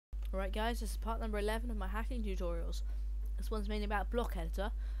Alright guys, this is part number 11 of my hacking tutorials. This one's mainly about Block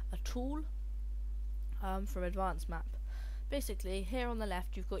Editor, a tool from Advanced Map. Basically, here on the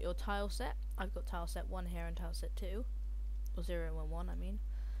left you've got your tile set. I've got tile set 1 here and tile set 2. Or 0 and 1 I mean.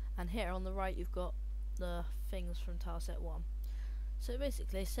 And here on the right you've got the things from tile set 1. So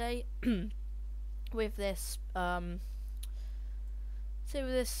basically, say with this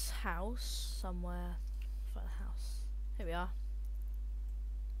house somewhere, find the house. Here we are.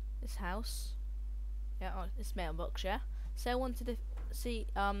 This house, yeah, oh, this mailbox, yeah. So I wanted to see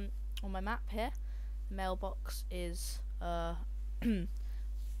on my map here, the mailbox is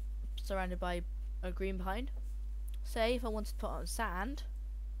surrounded by a green pine. Say if I wanted to put on sand,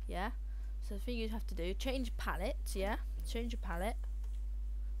 yeah. So the thing you'd have to do, change palettes, yeah. Change your palette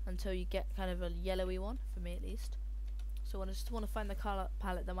until you get kind of a yellowy one, for me at least. So I just want to find the color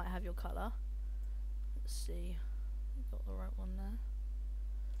palette that might have your color. Let's see, we've got the right one there.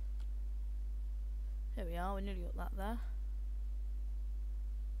 Here we are, we nearly got that there.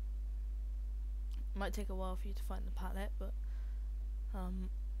 It might take a while for you to find the palette, but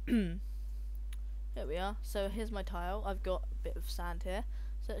here we are. So here's my tile. I've got a bit of sand here,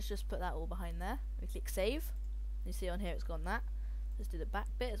 so let's just put that all behind there. We click save. You see on here it's gone that. Let's do the back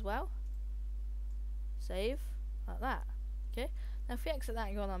bit as well. Save, like that. Okay. Now if we exit that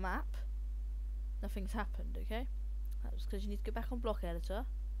and go on our map, nothing's happened. Okay. That's because you need to go back on Block Editor.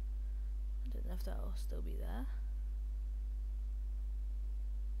 I don't know if that will still be there.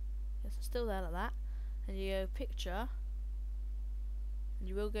 Yes, it's still there like that. And you go picture, and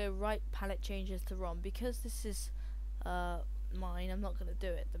you will go right palette changes to ROM. Because this is mine, I'm not going to do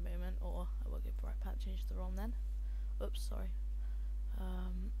it at the moment, or I will go right palette changes to ROM then. Oops, sorry.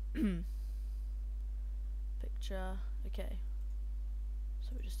 Picture, okay.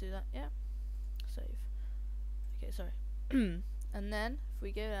 So we just do that, yeah. Save. Okay, sorry. And then if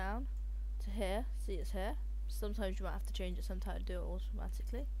we go down to here, see it's here. Sometimes you might have to change it, sometimes do it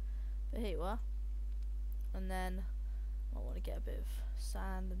automatically. But here you are. And then I want to get a bit of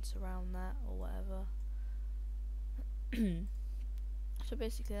sand and surround that or whatever. So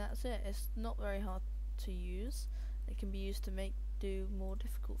basically that's it. It's not very hard to use. It can be used to do more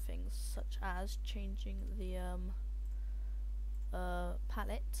difficult things, such as changing the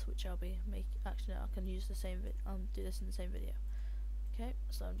palette, which I'll be actually I can use the same do this in the same video. Okay,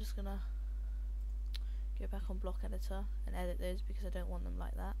 so I'm just gonna go back on Block Editor and edit those because I don't want them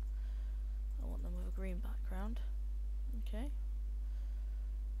like that. I want them with a green background. Okay.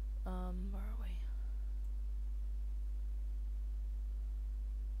 Where are we?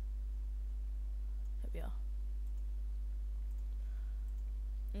 Here we are.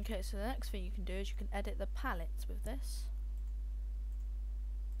 Okay, so the next thing you can do is you can edit the palettes with this.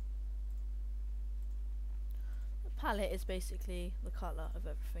 The palette is basically the colour of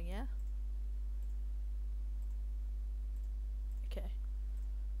everything, yeah? Okay.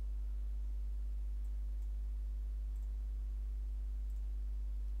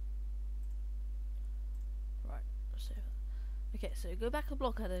 Right, let's save it. Okay, so go back to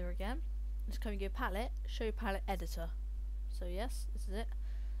Block Editor again. Just come and go palette, show palette editor. So yes, this is it.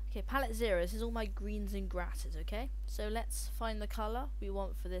 Okay, palette 0, this is all my greens and grasses, okay? So let's find the colour we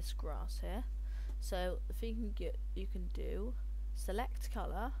want for this grass here. So the thing you can do, select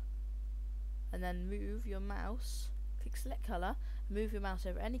colour, and then move your mouse, click select colour, move your mouse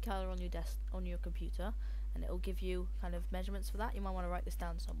over any colour on your on your computer, and it will give you kind of measurements for that. You might want to write this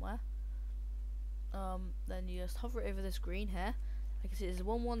down somewhere. Then you just hover it over this green here. I can see it's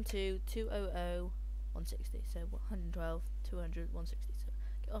 112, 200, 160, so 112, 200, 160. So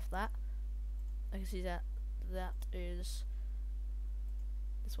get off that. I can see that is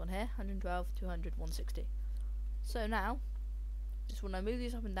this one here, 112, 200, 160. So now, just when I move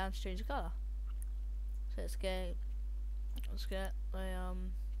these up and down to change the colour. So let's get a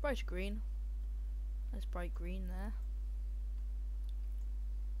brighter green. Nice bright green there.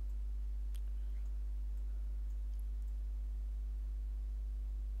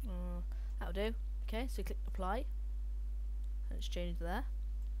 That'll do. Okay, so click apply, and it's changed there.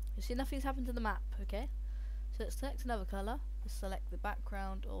 You see nothing's happened to the map. Okay, so let's select another colour. Let's select the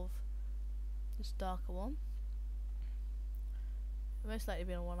background of this darker one. It'll most likely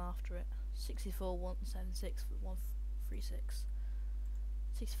be on one after it. 64, 176, 136.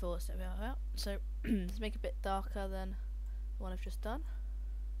 64, let's set it out. So let's make it a bit darker than the one I've just done.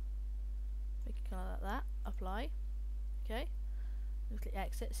 Make it kind of like that. Apply. Okay. Click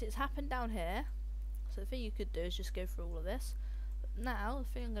exit. See, it's happened down here. So the thing you could do is just go through all of this. But now the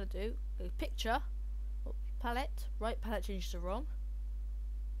thing I'm going to do, go picture, palette, right palette changes to ROM,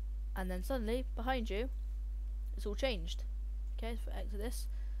 and then suddenly behind you it's all changed. Okay, so exit this.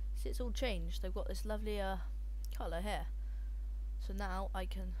 See, it's all changed. They've got this lovely colour here. So now I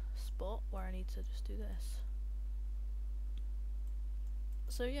can spot where I need to just do this.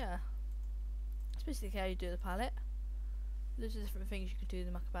 So yeah, that's basically how you do the palette. Loads of different things you can do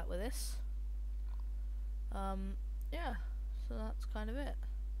the muck about with this. Yeah, so that's kind of it.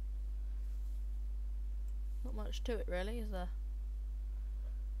 Not much to it really, is there?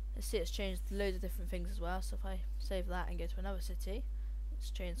 Let's see, it's changed loads of different things as well. So if I save that and go to another city, it's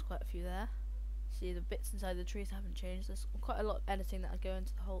changed quite a few there. See, the bits inside the trees haven't changed. There's quite a lot of editing that I go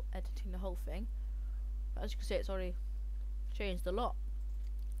into the whole editing the whole thing. But as you can see, it's already changed a lot.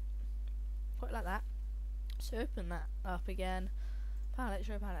 Quite like that. So open that up again. Palette,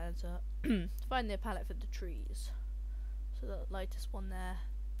 show palette editor. Find the palette for the trees. So the lightest one there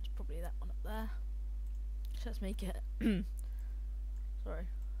is probably that one up there. So let's make it sorry.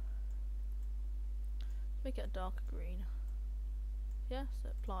 Make it a darker green. Yeah, so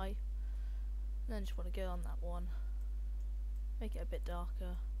apply. And then just want to go on that one. Make it a bit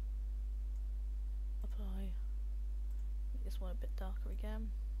darker. Apply. Make this one a bit darker again.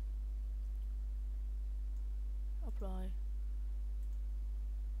 Apply.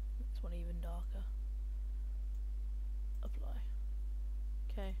 Make this one even darker. Apply.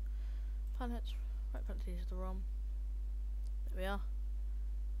 Okay. Palettes. Right palette to the ROM. There we are.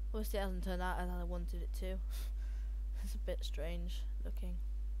 Obviously it hasn't turned out as I wanted it to. It's a bit strange looking.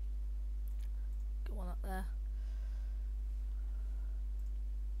 Got one up there.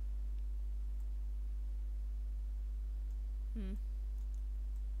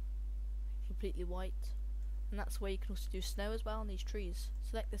 Completely white. And that's where you can also do snow as well on these trees.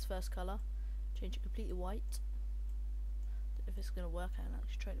 Select this first colour, change it completely white. Don't know if it's going to work. I haven't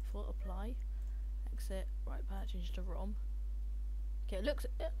actually tried it before. Apply. Exit. Right palette, change it to ROM. Okay, it looks,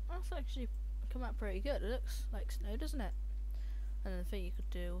 that's actually come out pretty good. It looks like snow, doesn't it? And then the thing you could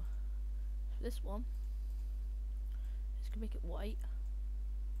do for this one is you can make it white.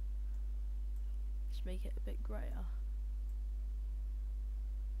 Just make it a bit greyer.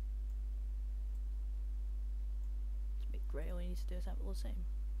 It's a bit grey. All you need to do is have it all the same.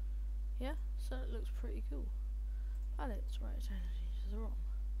 Yeah, so it looks pretty cool. Palettes, right, changes are on.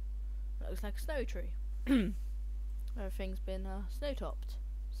 It looks like a snow tree. Everything's been snow topped.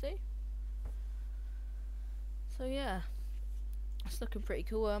 See? So yeah, it's looking pretty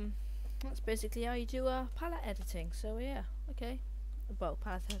cool. That's basically how you do palette editing. So yeah, okay. Well,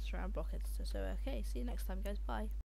 palette editor and block editor. So okay, see you next time, guys. Bye.